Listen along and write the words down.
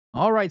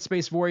All right,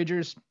 Space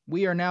Voyagers,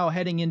 we are now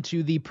heading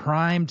into the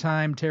prime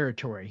time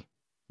territory.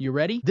 You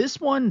ready?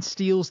 This one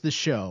steals the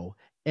show,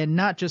 and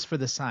not just for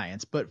the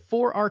science, but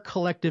for our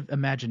collective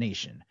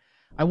imagination.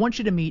 I want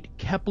you to meet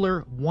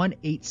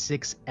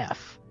Kepler-186f,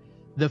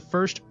 the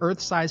first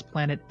Earth-sized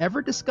planet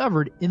ever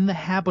discovered in the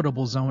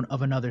habitable zone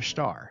of another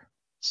star.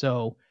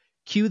 So,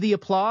 cue the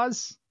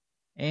applause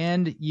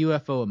and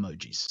UFO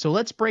emojis. So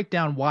let's break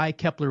down why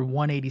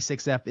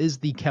Kepler-186f is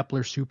the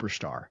Kepler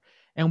superstar.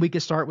 And we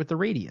can start with the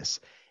radius.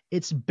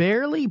 It's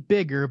barely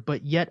bigger,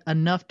 but yet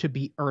enough to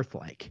be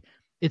Earth-like.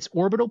 Its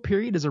orbital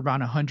period is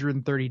around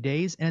 130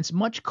 days, and it's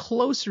much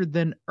closer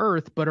than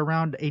Earth, but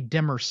around a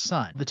dimmer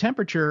sun. The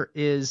temperature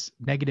is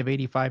negative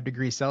 85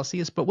 degrees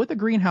Celsius, but with a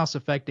greenhouse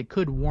effect, it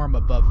could warm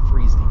above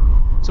freezing.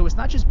 So it's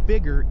not just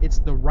bigger, it's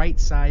the right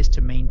size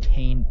to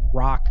maintain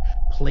rock,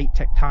 plate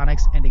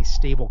tectonics, and a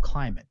stable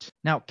climate.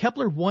 Now,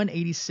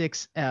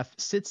 Kepler-186f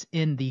sits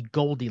in the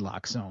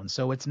Goldilocks zone,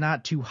 so it's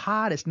not too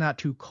hot, it's not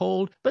too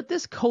cold, but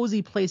this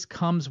cozy place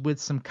comes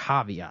with some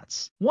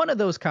caveats. One of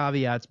those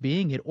caveats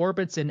being it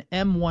orbits an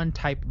M1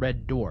 type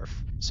red dwarf,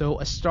 so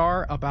a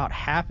star about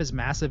half as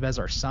massive as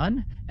our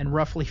sun and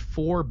roughly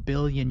 4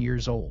 billion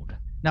years old.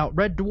 Now,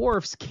 red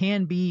dwarfs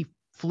can be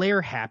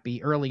flare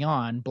happy early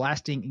on,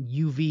 blasting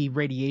UV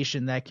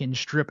radiation that can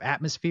strip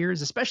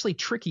atmospheres, especially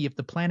tricky if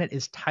the planet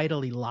is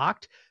tidally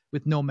locked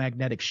with no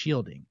magnetic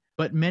shielding.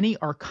 But many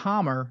are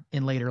calmer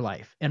in later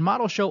life, and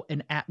models show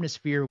an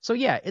atmosphere. So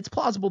yeah, it's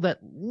plausible that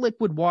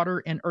liquid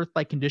water and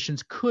Earth-like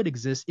conditions could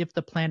exist if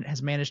the planet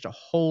has managed to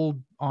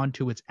hold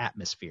onto its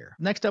atmosphere.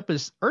 Next up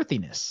is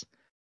earthiness.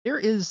 There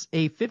is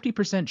a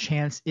 50%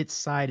 chance its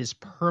side is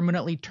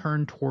permanently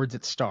turned towards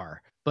its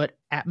star, but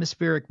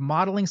atmospheric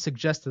modeling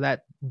suggests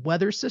that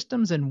weather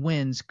systems and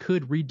winds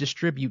could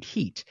redistribute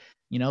heat,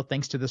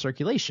 thanks to the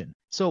circulation.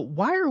 So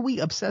why are we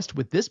obsessed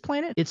with this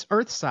planet? It's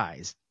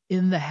Earth-size,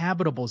 in the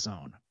habitable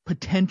zone,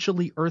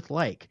 potentially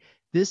Earth-like.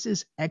 This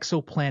is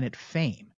exoplanet fame.